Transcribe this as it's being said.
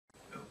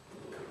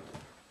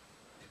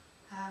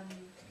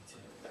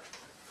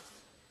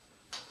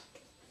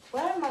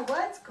Where are my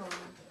words gone?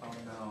 Oh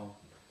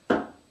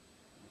no.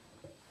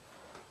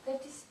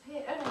 They've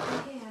disappeared. Oh no,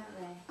 they're here, haven't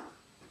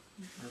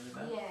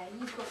they? Yeah,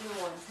 you've got your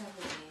ones,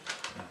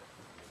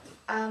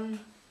 haven't you?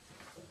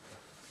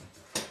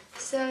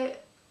 So,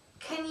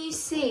 can you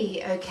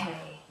see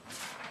okay?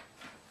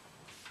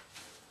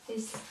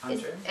 Is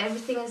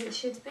everything as it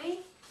should be?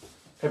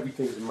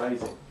 Everything's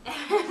amazing.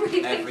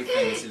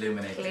 Everything is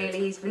illuminated. Clearly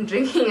he's been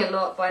drinking a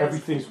lot by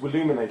Everything's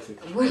illuminated.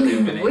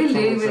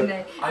 Illuminated.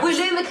 Yeah,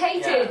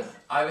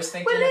 I was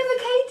thinking...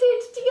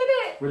 Illuminated, did you get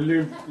it? We're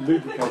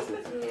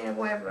lubricated. Yeah,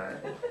 whatever.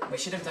 We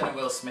should have done a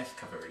Will Smith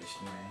cover,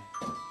 shouldn't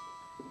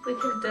we? We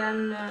could have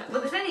done...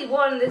 well, there's only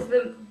one, there's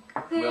the...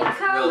 Will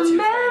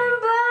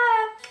remember.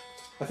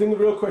 I think the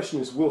real question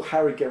is, will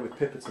Harry get with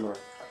Pippa tonight?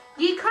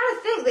 You kind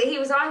of think that he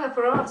was eyeing up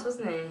her ass,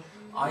 wasn't he?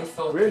 I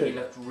thought that he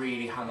looked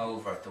really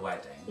hungover at the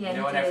wedding. Yeah, you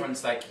know, when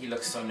everyone's like, he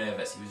looks so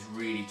nervous, he was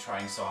really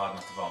trying so hard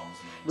not to vomit.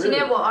 Do you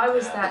know what? I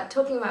was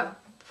talking about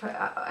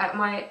at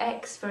my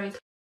ex very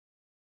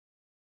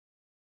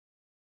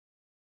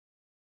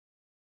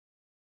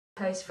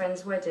close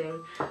friend's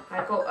wedding.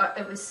 I got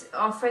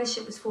our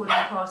friendship was falling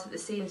apart at the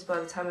seams by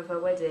the time of her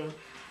wedding,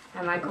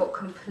 and I got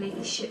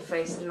completely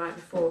shit-faced the night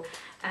before.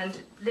 And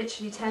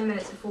literally 10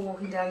 minutes before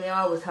walking down the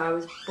aisle with her, I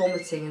was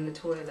vomiting in the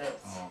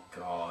toilets. Oh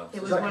God!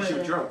 It was like she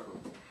was drunk.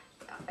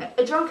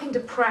 Drunk and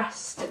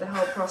depressed at the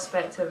whole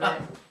prospect of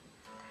it.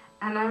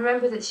 And I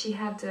remember that she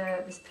had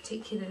this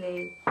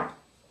particularly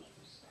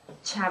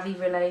chavvy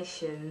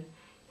relation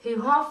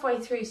who halfway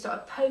through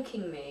started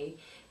poking me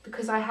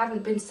because I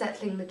hadn't been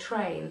settling the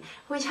train,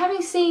 which,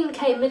 having seen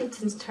Kate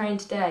Middleton's train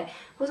today,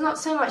 was not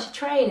so much a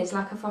train as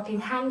like a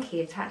fucking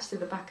hanky attached to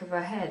the back of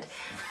her head.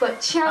 But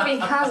chavvy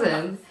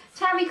cousin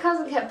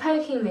kept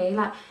poking me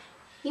like,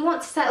 you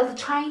want to settle the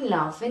train,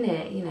 love,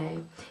 innit? You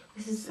know.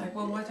 This is like,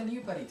 well, why don't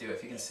you buddy do it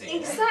if you can see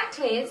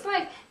exactly. It's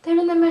like they're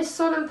in the most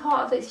solemn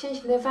part of the exchange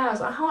of their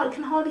vows. I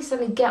can hardly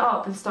suddenly get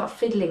up and start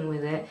fiddling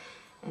with it.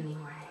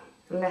 Anyway,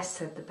 less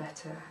said the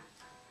better.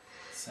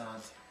 Sad.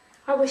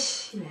 I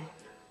wish, you know.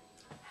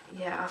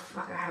 Yeah,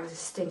 I had a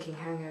stinking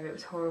hangover. It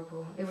was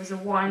horrible. It was a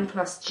wine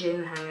plus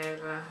gin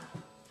hangover.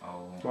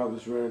 Oh.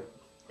 Mother's ruin.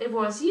 It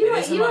was.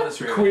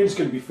 The Queen's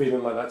going to be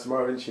feeling like that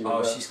tomorrow, isn't she?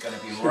 Oh, she's going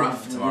to be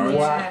rough tomorrow.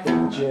 Whacked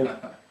in the gym.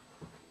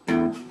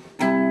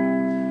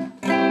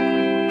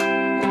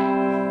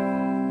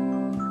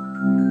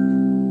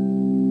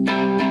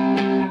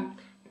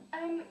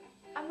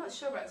 I'm not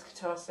sure about this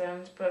guitar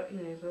sound, but you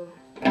know, we'll...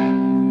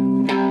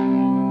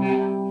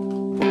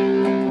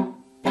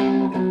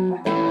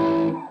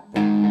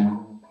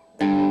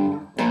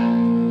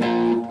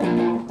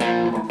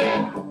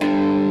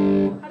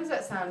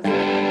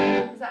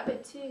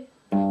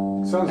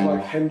 Sounds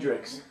like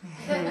Hendrix.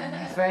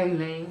 If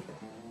only.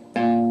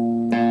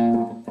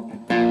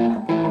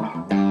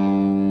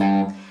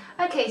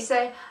 Okay,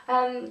 so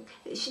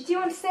do you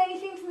want to say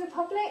anything to the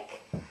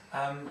public?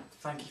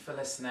 Thank you for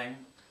listening.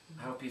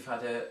 I hope you've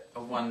had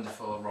a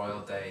wonderful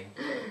royal day.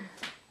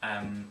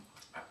 And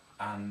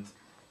I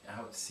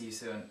hope to see you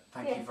soon.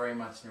 Thank you very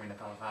much, Nerina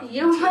Pallot, for having me.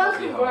 You're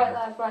welcome,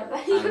 right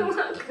there. You're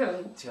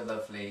welcome. To your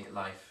lovely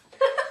life.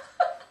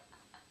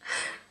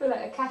 We're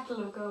like a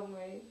catalogue, aren't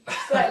we?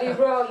 Slightly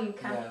wrong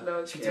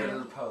catalogue. Should we do a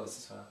little pose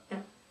as well?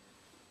 Yeah.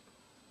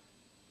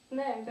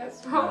 No,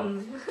 that's wrong.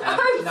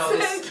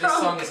 This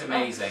song is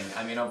amazing.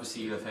 I mean,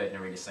 obviously you have heard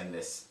Nerina sing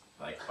this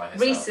like by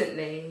herself.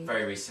 Recently.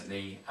 Very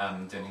recently,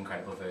 doing an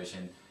incredible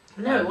version.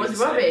 No, it was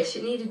rubbish.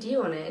 It needed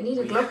you on it. It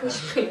needed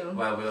glockenspiel.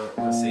 Well,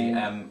 we'll see.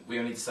 We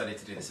only decided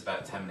to do this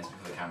about 10 minutes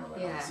before the camera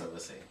went on, so we'll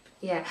see.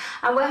 Yeah,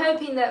 and we're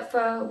hoping that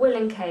for Will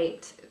and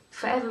Kate,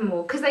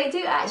 forevermore, because they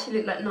do actually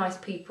look like nice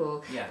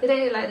people. Yeah. They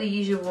don't look like the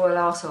usual royal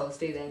arseholes,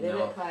 do they? They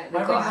look like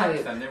they've got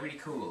hope. Them. They're really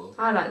cool.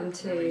 I like them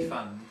too. They're really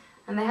fun.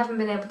 And they haven't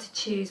been able to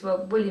choose,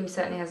 well, William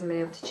certainly hasn't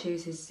been able to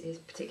choose his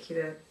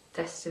particular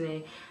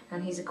destiny,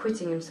 and he's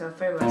acquitting himself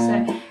very well.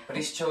 So, but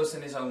he's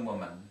chosen his own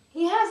woman.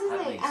 He has,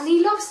 hasn't he? And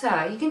he loves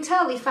her. You can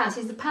tell he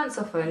fancies the pants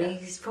off her, and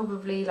he's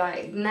probably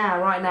like,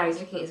 right now, he's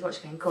looking at his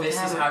watch going, God, this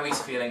is how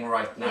he's feeling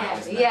right now,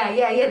 isn't it?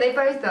 Yeah, they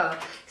both are.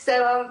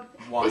 So,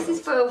 this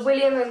is for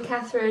William and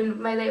Catherine.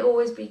 May they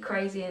always be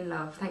crazy in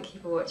love. Thank you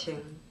for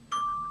watching.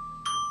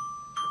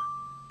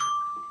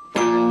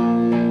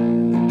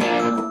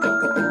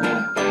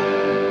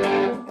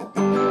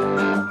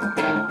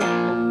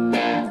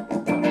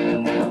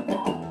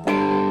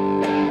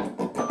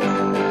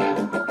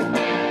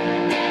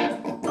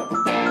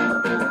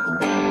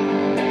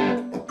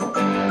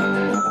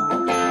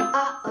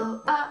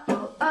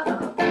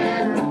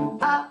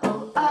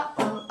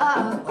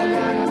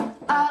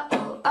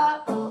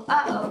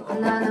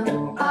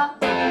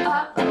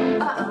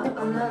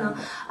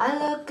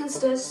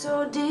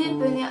 So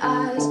deep in your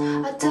eyes,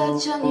 I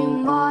touch on you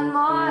more and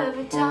more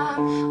every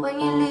time. When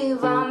you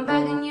leave, I'm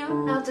begging you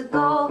not to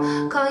go.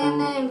 Call your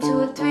name 2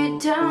 or 3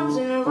 times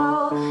in a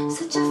row.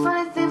 Such a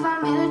funny thing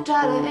for me to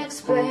try to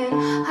explain.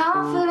 How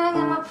I'm feeling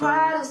and my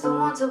pride is the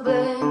one to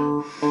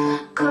blame.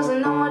 Cause I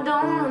know I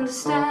don't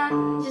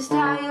understand just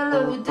how you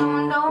love you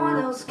doing no one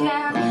else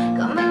can.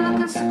 Got me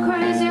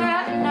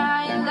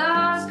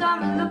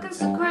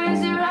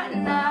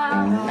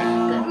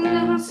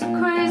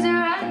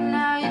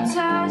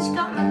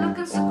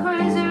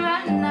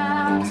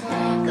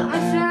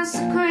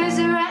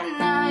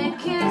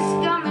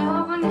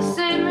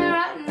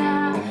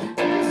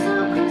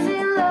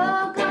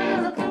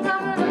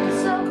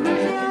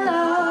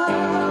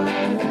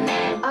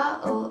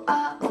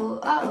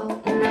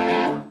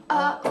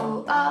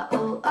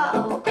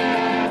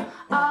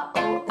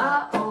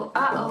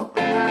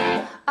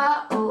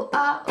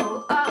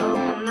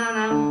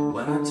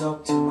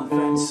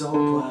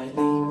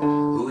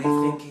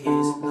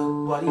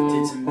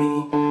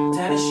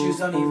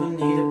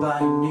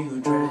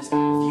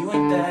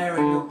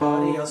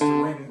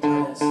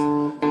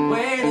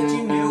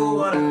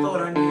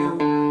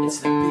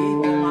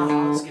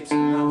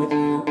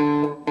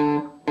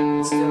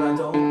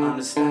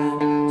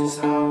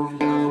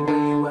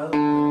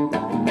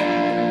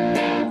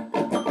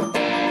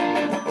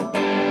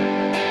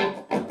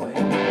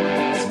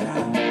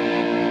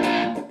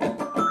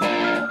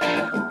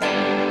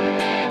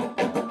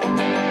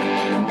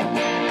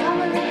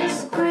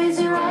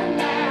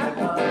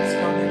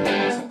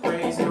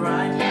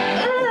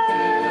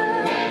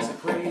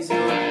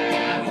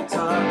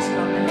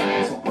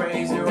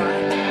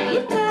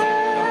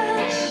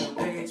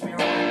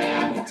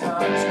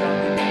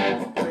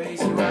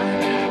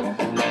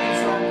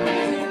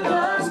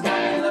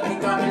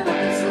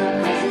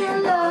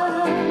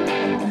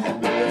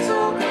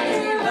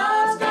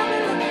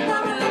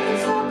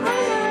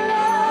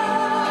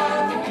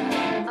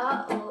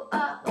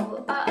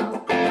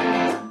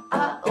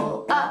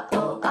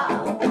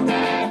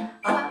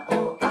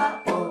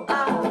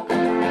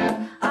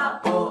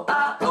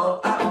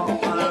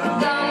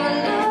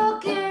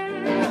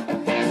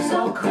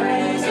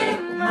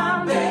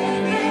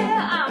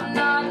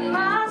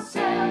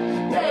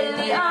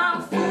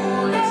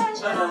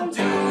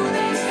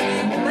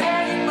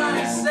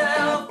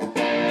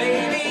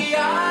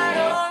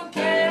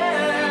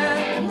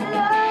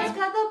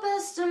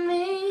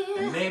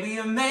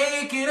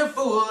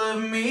fool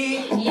of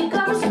me. You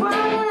got me sprung,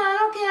 I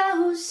don't care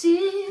who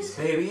sees.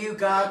 Baby, you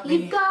got me.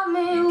 You got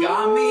me. You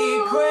got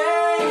me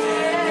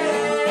crazy.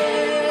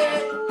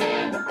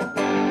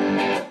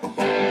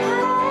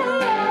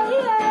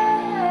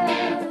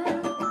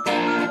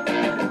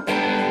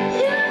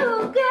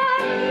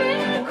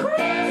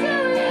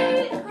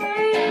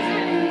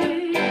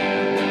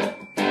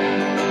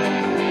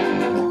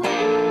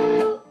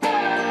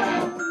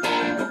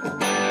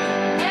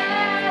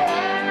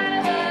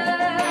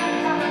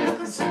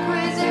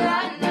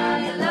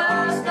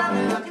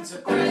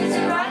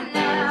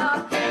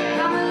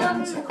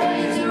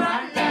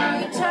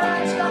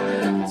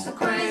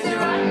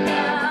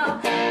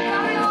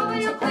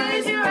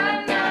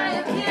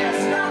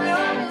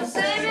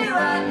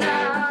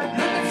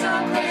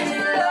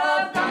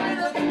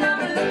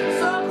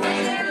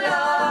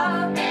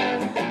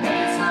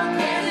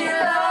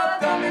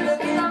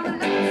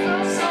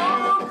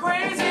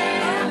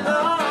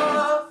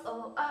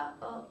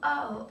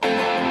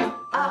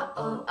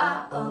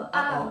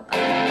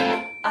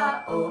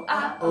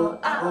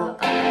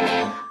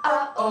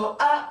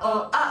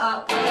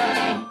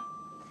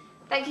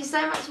 Thank you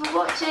so much for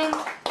watching.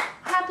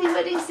 Happy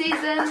wedding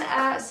season.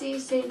 See you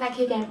soon. Thank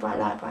you again. Bright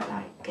light, bright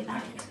light. Good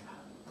night.